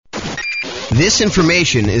This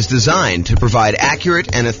information is designed to provide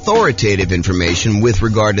accurate and authoritative information with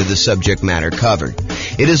regard to the subject matter covered.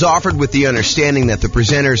 It is offered with the understanding that the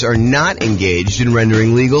presenters are not engaged in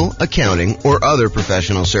rendering legal, accounting, or other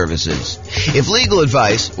professional services. If legal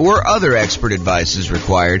advice or other expert advice is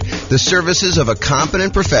required, the services of a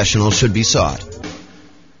competent professional should be sought.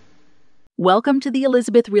 Welcome to the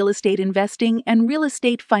Elizabeth Real Estate Investing and Real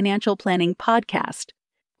Estate Financial Planning podcast.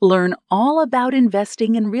 Learn all about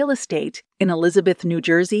investing in real estate in Elizabeth, New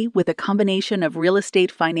Jersey, with a combination of real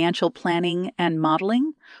estate financial planning and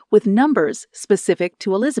modeling with numbers specific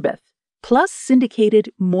to Elizabeth, plus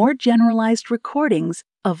syndicated, more generalized recordings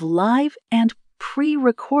of live and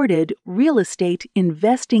pre-recorded real estate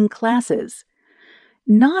investing classes.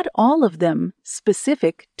 Not all of them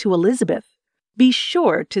specific to Elizabeth. Be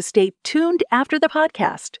sure to stay tuned after the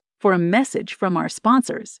podcast for a message from our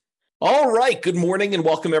sponsors. All right. Good morning and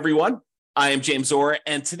welcome, everyone. I am James Orr,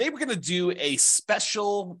 and today we're going to do a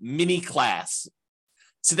special mini class.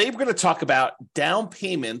 Today we're going to talk about down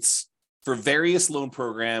payments for various loan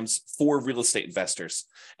programs for real estate investors.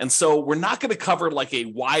 And so we're not going to cover like a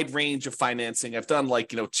wide range of financing. I've done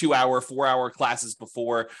 2-hour, 4-hour classes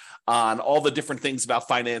before on all the different things about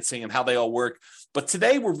financing and how they all work. But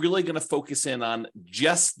today we're really going to focus in on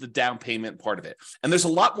just the down payment part of it. And there's a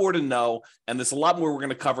lot more to know, and there's a lot more we're going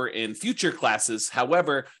to cover in future classes.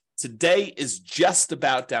 However, today is just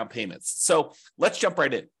about down payments. So let's jump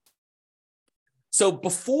right in. So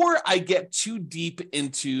before I get too deep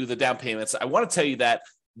into the down payments, I want to tell you that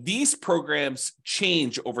these programs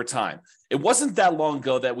change over time. It wasn't that long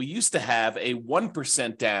ago that we used to have a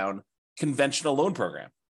 1% down conventional loan program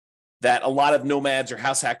that a lot of nomads or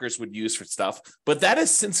house hackers would use for stuff, but that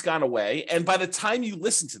has since gone away. And by the time you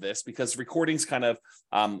listen to this, because recordings kind of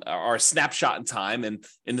are a snapshot in time, and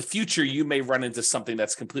in the future, you may run into something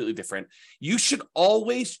that's completely different, you should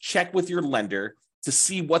always check with your lender to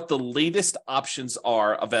see what the latest options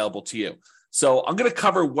are available to you. So I'm going to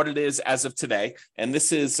cover what it is as of today, and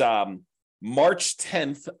this is March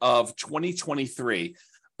 10th of 2023,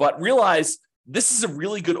 but realize this is a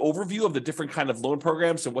really good overview of the different kind of loan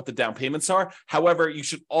programs and what the down payments are. However, you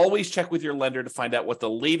should always check with your lender to find out what the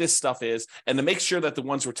latest stuff is and to make sure that the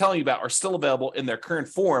ones we're telling you about are still available in their current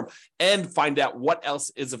form, and find out what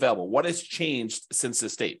else is available, what has changed since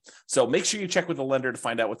this date. So make sure you check with the lender to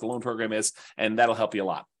find out what the loan program is, and that'll help you a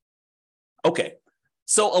lot. Okay.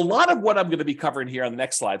 So a lot of what I'm going to be covering here on the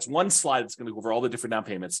next slides, one slide is going to go over all the different down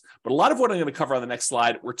payments, but a lot of what I'm going to cover on the next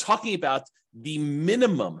slide, we're talking about the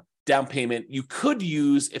minimum down payment you could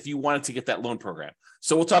use if you wanted to get that loan program.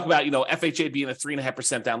 So we'll talk about, FHA being a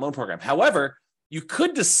 3.5% down loan program. However, you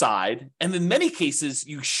could decide, and in many cases,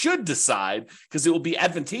 you should decide, because it will be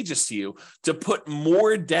advantageous to you to put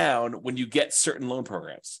more down when you get certain loan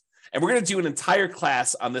programs. And we're going to do an entire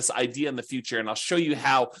class on this idea in the future, and I'll show you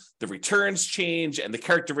how the returns change and the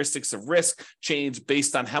characteristics of risk change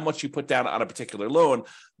based on how much you put down on a particular loan.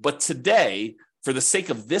 But today, for the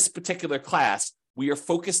sake of this particular class, we are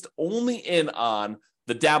focused only in on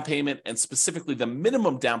the down payment, and specifically the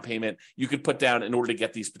minimum down payment you could put down in order to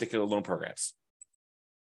get these particular loan programs.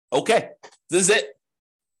 Okay, this is it.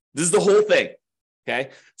 This is the whole thing.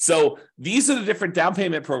 Okay, so these are the different down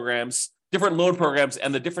payment programs, different loan programs,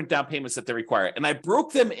 and the different down payments that they require. And I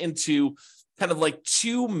broke them into kind of like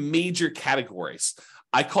two major categories.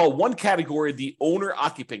 I call one category the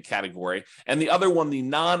owner-occupant category, and the other one the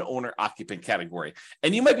non-owner-occupant category.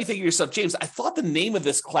 And you might be thinking to yourself, James, I thought the name of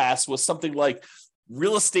this class was something like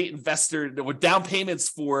real estate investor with down payments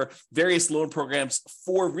for various loan programs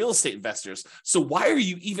for real estate investors. So why are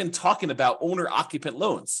you even talking about owner-occupant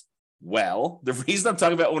loans? Well, the reason I'm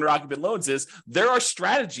talking about owner-occupant loans is there are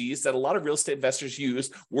strategies that a lot of real estate investors use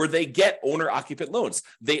where they get owner-occupant loans.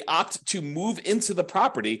 They opt to move into the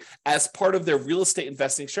property as part of their real estate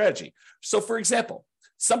investing strategy. So, for example,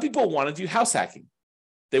 some people want to do house hacking.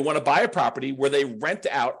 They want to buy a property where they rent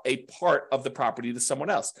out a part of the property to someone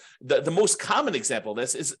else. The most common example of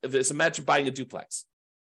this is imagine buying a duplex.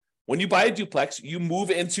 When you buy a duplex, you move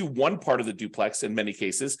into one part of the duplex in many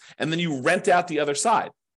cases, and then you rent out the other side.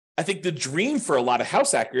 I think the dream for a lot of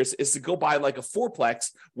house hackers is to go buy like a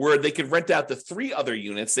fourplex where they could rent out the 3 other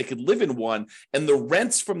units, they could live in one, and the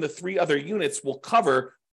rents from the 3 other units will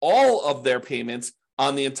cover all of their payments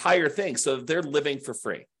on the entire thing, so that they're living for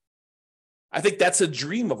free. I think that's a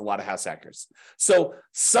dream of a lot of house hackers. So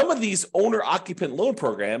some of these owner-occupant loan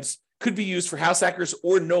programs could be used for house hackers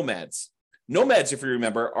or nomads. Nomads, if you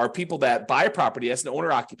remember, are people that buy a property as an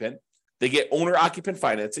owner-occupant. They get owner-occupant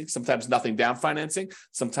financing, sometimes nothing down financing,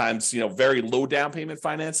 sometimes very low down payment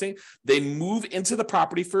financing. They move into the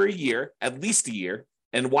property for a year, at least a year.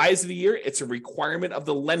 And why is it a year? It's a requirement of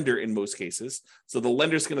the lender in most cases. So the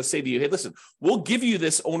lender's going to say to you, hey, listen, we'll give you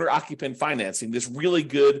this owner-occupant financing, this really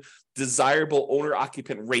good, desirable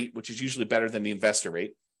owner-occupant rate, which is usually better than the investor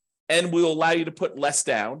rate. And we'll allow you to put less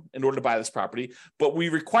down in order to buy this property. But we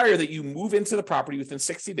require that you move into the property within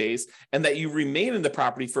 60 days and that you remain in the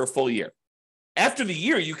property for a full year. After the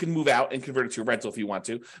year, you can move out and convert it to a rental if you want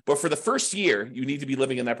to. But for the first year, you need to be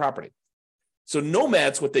living in that property. So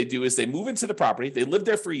nomads, what they do is they move into the property, they live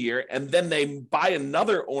there for a year, and then they buy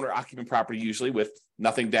another owner-occupant property, usually with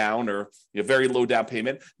nothing down or very low down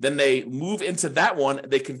payment. Then they move into that one,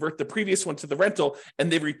 they convert the previous one to the rental, and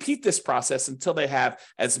they repeat this process until they have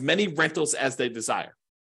as many rentals as they desire.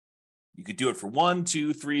 You could do it for 1,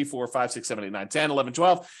 2, 3, 4, 5, 6, 7, 8, 9, 10, 11,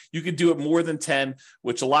 12. You could do it more than 10,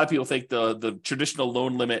 which a lot of people think the traditional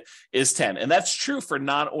loan limit is 10. And that's true for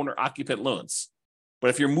non-owner occupant loans. But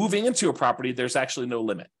if you're moving into a property, there's actually no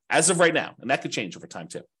limit as of right now. And that could change over time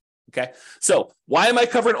too. Okay. So why am I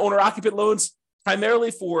covering owner occupant loans? Primarily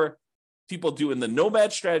for people doing the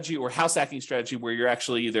nomad strategy or house hacking strategy, where you're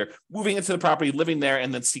actually either moving into the property, living there,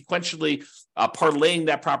 and then sequentially parlaying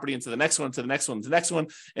that property into the next one, to the next one, to the next one,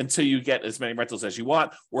 until you get as many rentals as you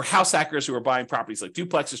want. Or house hackers who are buying properties like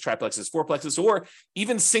duplexes, triplexes, fourplexes, or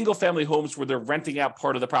even single family homes where they're renting out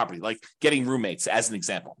part of the property, like getting roommates as an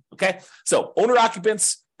example. Okay. So owner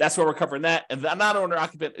occupants, that's where we're covering that. And the non-owner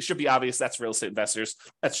occupant, it should be obvious. That's real estate investors.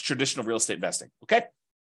 That's traditional real estate investing. Okay.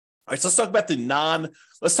 All right, so let's talk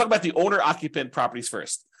about the owner-occupant properties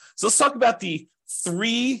first. So let's talk about the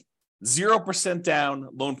 3 0% down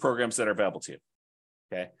loan programs that are available to you.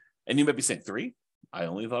 Okay. And you might be saying 3? I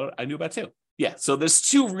only thought I knew about 2. Yeah. So there's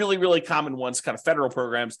 2 really, really common ones, kind of federal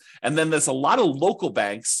programs. And then there's a lot of local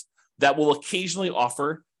banks that will occasionally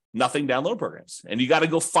offer nothing down loan programs. And you got to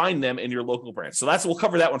go find them in your local branch. So we'll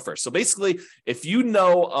cover that one first. So basically, if you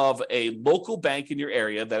know of a local bank in your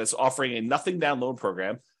area that is offering a nothing down loan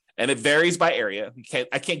program, and it varies by area.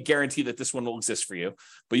 I can't guarantee that this one will exist for you,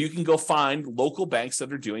 but you can go find local banks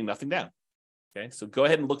that are doing nothing down. Okay, so go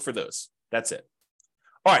ahead and look for those. That's it.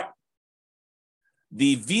 All right.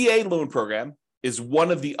 The VA loan program is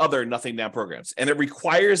one of the other nothing down programs, and it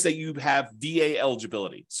requires that you have VA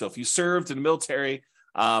eligibility. So if you served in the military,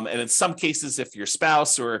 and in some cases, if your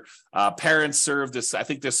spouse or parents served this, I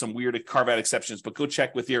think there's some weird carve-out exceptions, but go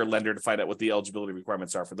check with your lender to find out what the eligibility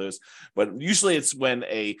requirements are for those. But usually it's when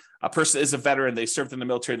a person is a veteran, they served in the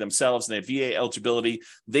military themselves, and they have VA eligibility,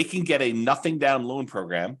 they can get a nothing down loan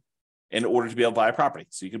program in order to be able to buy a property.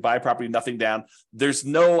 So you can buy a property, nothing down.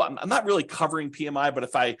 I'm not really covering PMI, but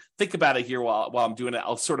if I think about it here while I'm doing it,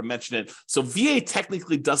 I'll sort of mention it. So VA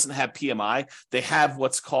technically doesn't have PMI. They have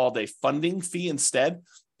what's called a funding fee instead.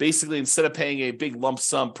 Basically, instead of paying a big lump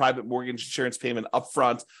sum private mortgage insurance payment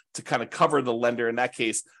upfront to kind of cover the lender, in that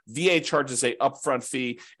case, VA charges a upfront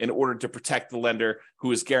fee in order to protect the lender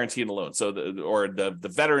who is guaranteeing the loan. So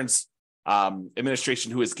the Veterans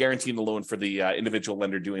Administration who is guaranteeing the loan for the individual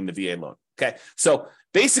lender doing the VA loan. Okay, so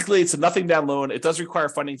basically it's a nothing down loan. It does require a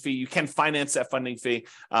funding fee. You can finance that funding fee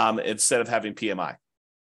instead of having PMI.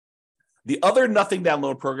 The other nothing down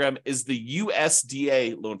loan program is the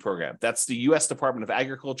USDA loan program. That's the U.S. Department of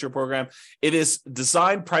Agriculture program. It is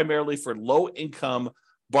designed primarily for low income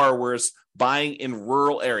borrowers buying in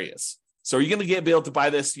rural areas. So are you going to be able to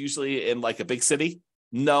buy this usually in like a big city?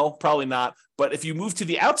 No, probably not. But if you move to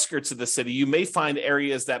the outskirts of the city, you may find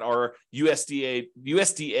areas that are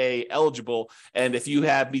USDA eligible. And if you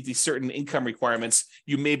meet these certain income requirements,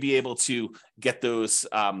 you may be able to get those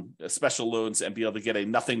special loans and be able to get a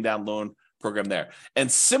nothing down loan program there.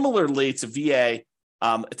 And similarly to VA,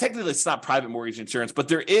 technically it's not private mortgage insurance, but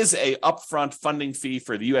there is a upfront funding fee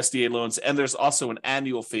for the USDA loans. And there's also an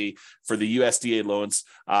annual fee for the USDA loans.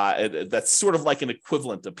 That's sort of like an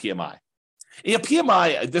equivalent of PMI. Yeah,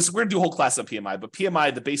 PMI, we're going to do a whole class on PMI, but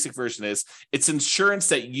PMI, the basic version is it's insurance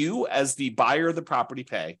that you as the buyer of the property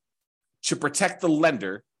pay to protect the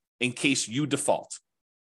lender in case you default.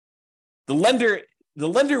 The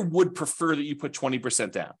lender would prefer that you put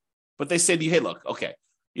 20% down, but they say to you, hey, look, okay,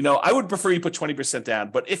 I would prefer you put 20%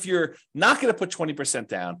 down, but if you're not going to put 20%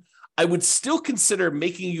 down, I would still consider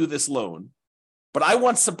making you this loan, but I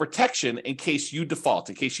want some protection in case you default,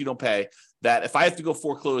 in case you don't pay, that if I have to go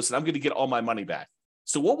foreclose, and I'm going to get all my money back.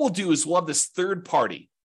 So what we'll do is we'll have this third party,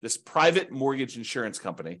 this private mortgage insurance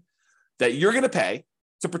company that you're going to pay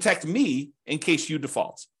to protect me in case you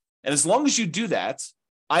default. And as long as you do that,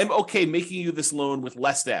 I'm okay making you this loan with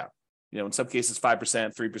less down. In some cases,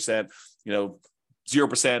 5%, 3%, 0%,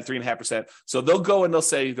 3.5%. So they'll go and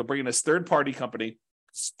they'll bring in this third party company,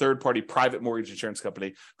 third party private mortgage insurance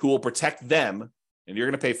company who will protect them, and you're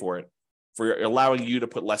going to pay for it. for allowing you to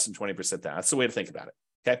put less than 20% down. That's the way to think about it.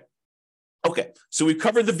 Okay. So we've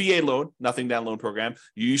covered the VA loan, nothing down loan program.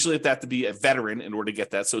 You usually have to be a veteran in order to get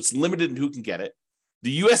that. So it's limited in who can get it.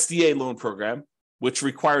 The USDA loan program, which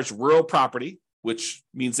requires rural property, which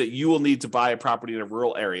means that you will need to buy a property in a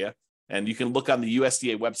rural area. And you can look on the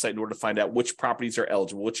USDA website in order to find out which properties are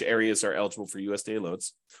eligible, which areas are eligible for USDA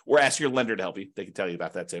loans, or ask your lender to help you. They can tell you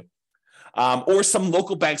about that too. Or some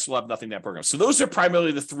local banks will have nothing down programs. So those are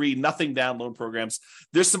primarily the three nothing down loan programs.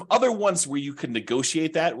 There's some other ones where you can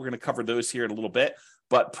negotiate that. We're going to cover those here in a little bit,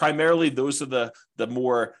 but primarily those are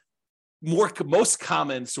the most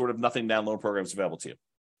common sort of nothing down loan programs available to you.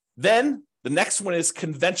 Then the next one is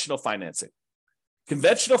conventional financing.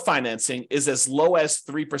 Conventional financing is as low as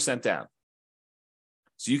 3% down.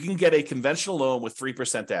 So you can get a conventional loan with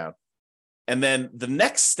 3% down. And then the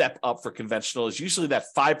next step up for conventional is usually that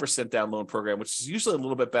 5% down loan program, which is usually a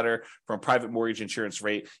little bit better from a private mortgage insurance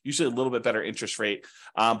rate, usually a little bit better interest rate.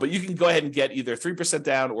 But you can go ahead and get either 3%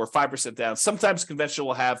 down or 5% down. Sometimes conventional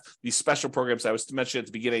will have these special programs. I was to mention at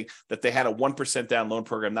the beginning that they had a 1% down loan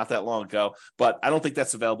program not that long ago, but I don't think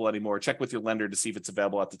that's available anymore. Check with your lender to see if it's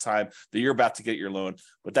available at the time that you're about to get your loan,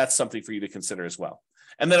 but that's something for you to consider as well.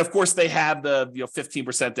 And then, of course, they have the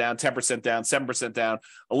 15% down, 10% down, 7% down,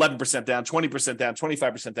 11% down, 20% down,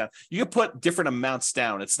 25% down. You can put different amounts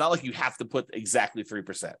down. It's not like you have to put exactly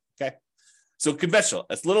 3%. Okay. So conventional,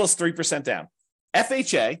 as little as 3% down.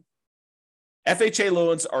 FHA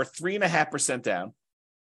loans are 3.5% down.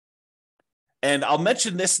 And I'll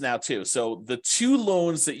mention this now too. So the two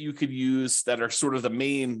loans that you could use that are sort of the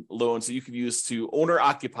main loans that you could use to owner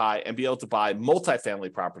occupy and be able to buy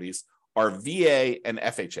multifamily properties are VA and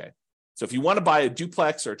FHA. So if you want to buy a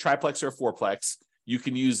duplex or a triplex or a fourplex, you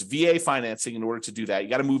can use VA financing in order to do that. You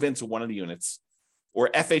got to move into one of the units, or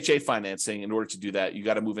FHA financing in order to do that. You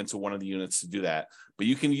got to move into one of the units to do that. But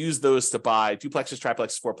you can use those to buy duplexes,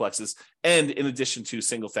 triplexes, fourplexes, and in addition to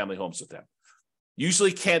single family homes with them.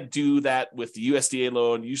 Usually can't do that with the USDA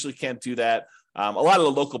loan. Usually can't do that. A lot of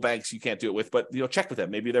the local banks you can't do it with, but check with them.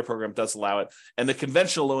 Maybe their program does allow it. And the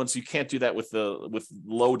conventional loans, you can't do that with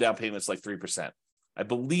low down payments like 3%. I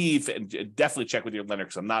believe, and definitely check with your lender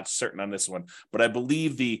because I'm not certain on this one, but I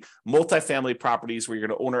believe the multifamily properties where you're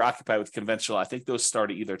going to own or occupy with conventional, I think those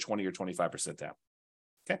start at either 20 or 25% down.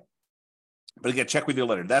 Okay. But again, check with your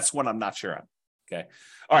lender. That's one I'm not sure on. Okay.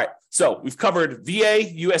 All right. So we've covered VA,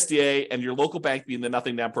 USDA, and your local bank being the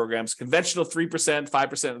nothing down programs. Conventional 3%,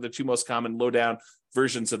 5% are the two most common low down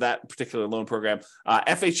versions of that particular loan program.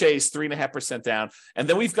 FHA is 3.5% down. And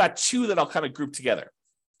then we've got two that I'll kind of group together: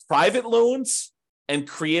 private loans and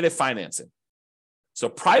creative financing. So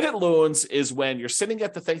private loans is when you're sitting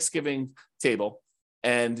at the Thanksgiving table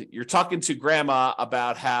and you're talking to grandma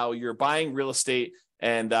about how you're buying real estate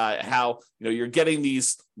and how you're getting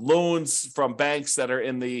these loans from banks that are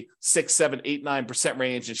in the 6, 7, 8, 9%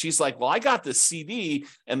 range. And she's like, well, I got this CD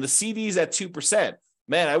and the CD's at 2%.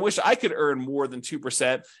 Man, I wish I could earn more than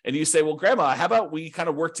 2%. And you say, well, grandma, how about we kind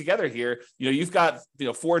of work together here? You've got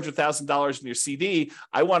 $400,000 in your CD.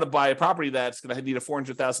 I want to buy a property that's going to need a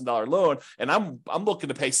 $400,000 loan, and I'm looking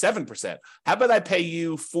to pay 7%. How about I pay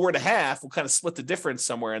you 4.5%? We'll kind of split the difference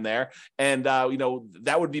somewhere in there, and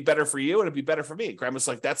that would be better for you, and it'd be better for me. Grandma's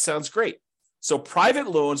like, that sounds great. So private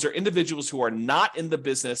loans are individuals who are not in the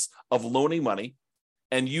business of loaning money,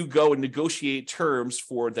 and you go and negotiate terms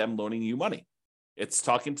for them loaning you money. It's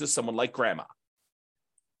talking to someone like grandma.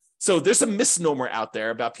 So there's a misnomer out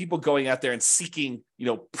there about people going out there and seeking,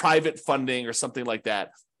 private funding or something like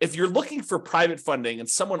that. If you're looking for private funding and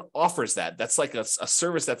someone offers that, that's like a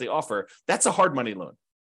service that they offer, that's a hard money loan,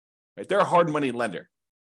 right? They're a hard money lender.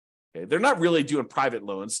 Okay? They're not really doing private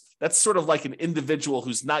loans. That's sort of like an individual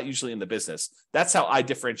who's not usually in the business. That's how I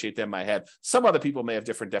differentiate them in my head. Some other people may have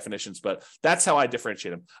different definitions, but that's how I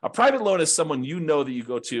differentiate them. A private loan is someone that you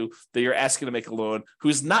go to, that you're asking to make a loan,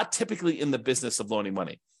 who's not typically in the business of loaning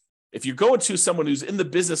money. If you're going to someone who's in the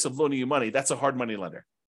business of loaning you money, that's a hard money lender,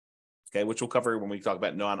 okay, which we'll cover when we talk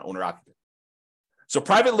about non-owner occupant. So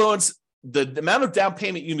private loans, the amount of down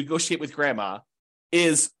payment you negotiate with grandma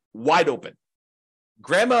is wide open.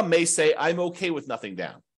 Grandma may say, I'm okay with nothing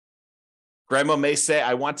down. Grandma may say,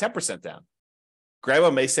 I want 10% down. Grandma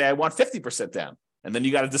may say, I want 50% down. And then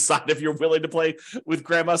you got to decide if you're willing to play with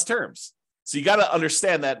grandma's terms. So you got to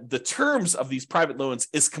understand that the terms of these private loans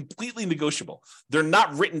is completely negotiable. They're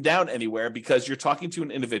not written down anywhere because you're talking to an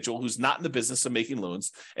individual who's not in the business of making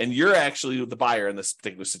loans, and you're actually the buyer in this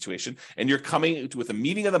particular situation, and you're coming with a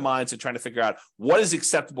meeting of the minds and trying to figure out what is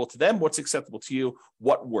acceptable to them, what's acceptable to you,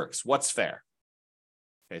 what works, what's fair.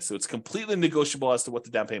 Okay, so it's completely negotiable as to what the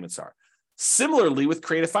down payments are. Similarly with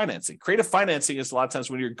creative financing. Creative financing is a lot of times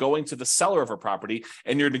when you're going to the seller of a property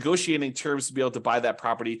and you're negotiating terms to be able to buy that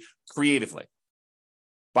property creatively.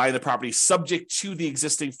 Buying the property subject to the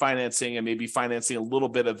existing financing and maybe financing a little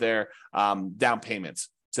bit of their down payments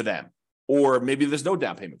to them. Or maybe there's no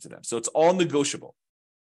down payment to them. So it's all negotiable.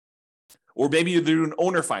 Or maybe you're doing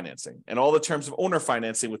owner financing and all the terms of owner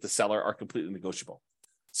financing with the seller are completely negotiable.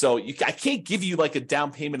 So I can't give you like a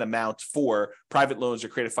down payment amount for private loans or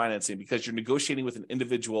creative financing because you're negotiating with an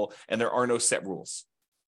individual and there are no set rules.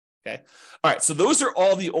 Okay. All right. So those are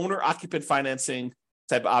all the owner occupant financing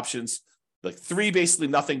type of options. Like 3, basically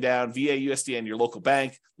nothing down, VA, USDA, and your local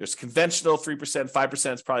bank. There's conventional 3%,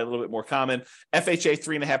 5% is probably a little bit more common. FHA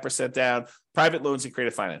 3.5% down, private loans and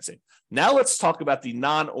creative financing. Now let's talk about the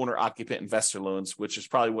non-owner occupant investor loans, which is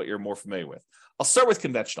probably what you're more familiar with. I'll start with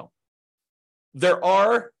conventional. There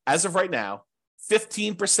are, as of right now,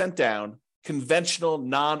 15% down conventional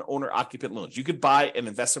non-owner occupant loans. You could buy an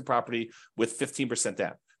investment property with 15%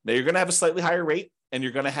 down. Now you're going to have a slightly higher rate and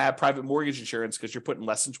you're going to have private mortgage insurance because you're putting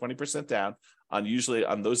less than 20% down on usually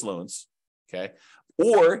on those loans. Okay.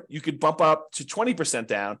 Or you could bump up to 20%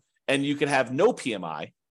 down and you could have no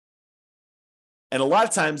PMI. And a lot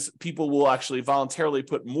of times people will actually voluntarily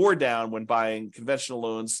put more down when buying conventional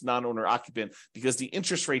loans, non-owner occupant, because the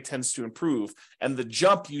interest rate tends to improve. And the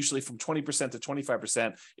jump usually from 20% to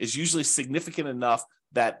 25% is usually significant enough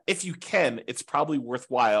that if you can, it's probably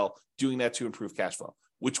worthwhile doing that to improve cash flow,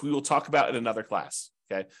 which we will talk about in another class.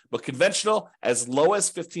 Okay. But conventional, as low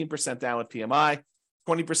as 15% down with PMI,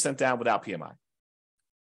 20% down without PMI.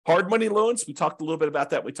 Hard money loans, we talked a little bit about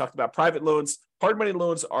that. We talked about private loans. Hard money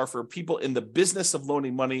loans are for people in the business of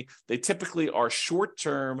loaning money. They typically are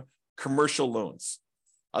short-term commercial loans.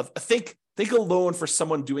 Think a loan for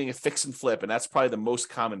someone doing a fix and flip, and that's probably the most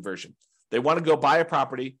common version. They want to go buy a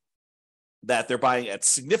property that they're buying at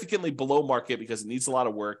significantly below market because it needs a lot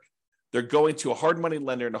of work. They're going to a hard money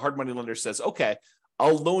lender, and the hard money lender says, okay,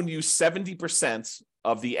 I'll loan you 70%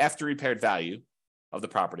 of the after repaired value of the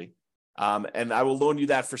property. And I will loan you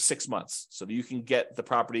that for 6 months so that you can get the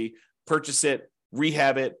property, purchase it,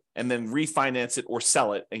 rehab it, and then refinance it or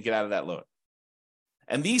sell it and get out of that loan.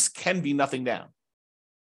 And these can be nothing down.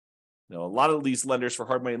 You know, a lot of these lenders for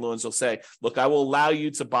hard money loans will say, look, I will allow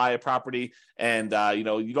you to buy a property and, you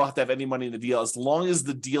don't have to have any money in the deal as long as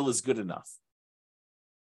the deal is good enough.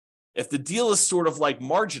 If the deal is sort of like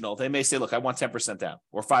marginal, they may say, look, I want 10% down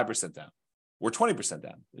or 5% down or 20%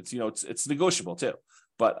 down. It's negotiable too.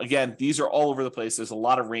 But again, these are all over the place. There's a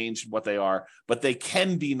lot of range in what they are, but they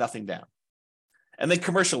can be nothing down. And then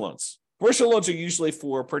commercial loans. Commercial loans are usually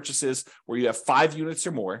for purchases where you have 5 units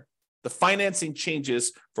or more. The financing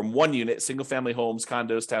changes from 1 unit, single family homes,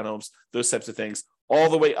 condos, townhomes, those types of things, all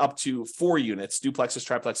the way up to 4 units, duplexes,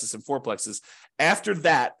 triplexes, and fourplexes. After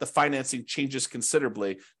that, the financing changes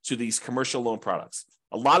considerably to these commercial loan products.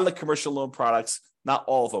 A lot of the commercial loan products, not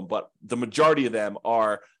all of them, but the majority of them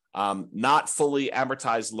are not fully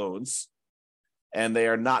amortized loans, and they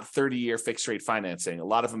are not 30-year fixed rate financing. A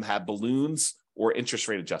lot of them have balloons or interest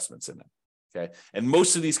rate adjustments in them. Okay. And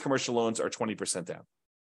most of these commercial loans are 20% down.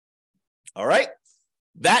 All right.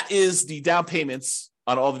 That is the down payments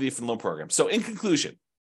on all the different loan programs. So in conclusion,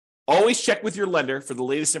 always check with your lender for the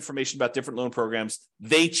latest information about different loan programs.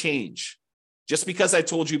 They change. Just because I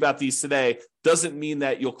told you about these today doesn't mean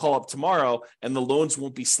that you'll call up tomorrow and the loans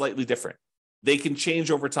won't be slightly different. They can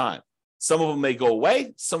change over time. Some of them may go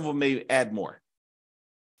away. Some of them may add more.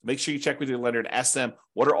 Make sure you check with your lender and ask them,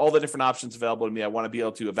 what are all the different options available to me? I want to be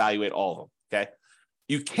able to evaluate all of them. Okay.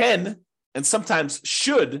 You can, and sometimes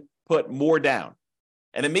should, put more down.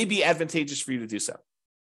 And it may be advantageous for you to do so.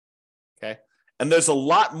 Okay. And there's a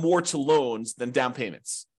lot more to loans than down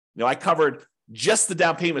payments. I covered just the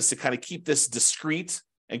down payments to kind of keep this discreet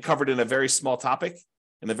and covered in a very small topic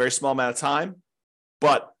in a very small amount of time.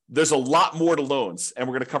 But there's a lot more to loans, and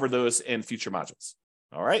we're going to cover those in future modules.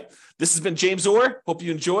 All right. This has been James Orr. Hope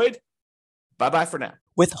you enjoyed. Bye-bye for now.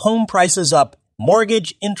 With home prices up,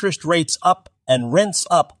 mortgage interest rates up, and rents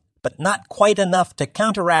up, but not quite enough to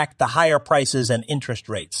counteract the higher prices and interest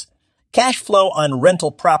rates, cash flow on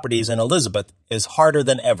rental properties in Elizabeth is harder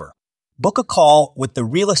than ever. Book a call with the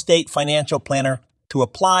Real Estate Financial Planner to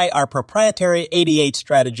apply our proprietary 88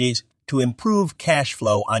 strategies to improve cash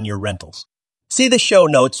flow on your rentals. See the show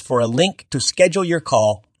notes for a link to schedule your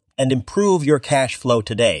call and improve your cash flow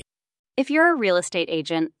today. If you're a real estate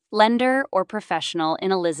agent, lender, or professional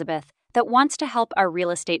in Elizabeth that wants to help our real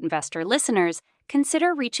estate investor listeners,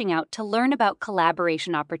 consider reaching out to learn about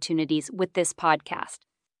collaboration opportunities with this podcast.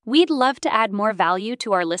 We'd love to add more value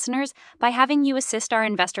to our listeners by having you assist our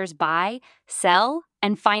investors buy, sell,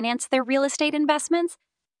 and finance their real estate investments.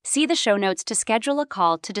 See the show notes to schedule a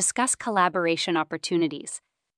call to discuss collaboration opportunities.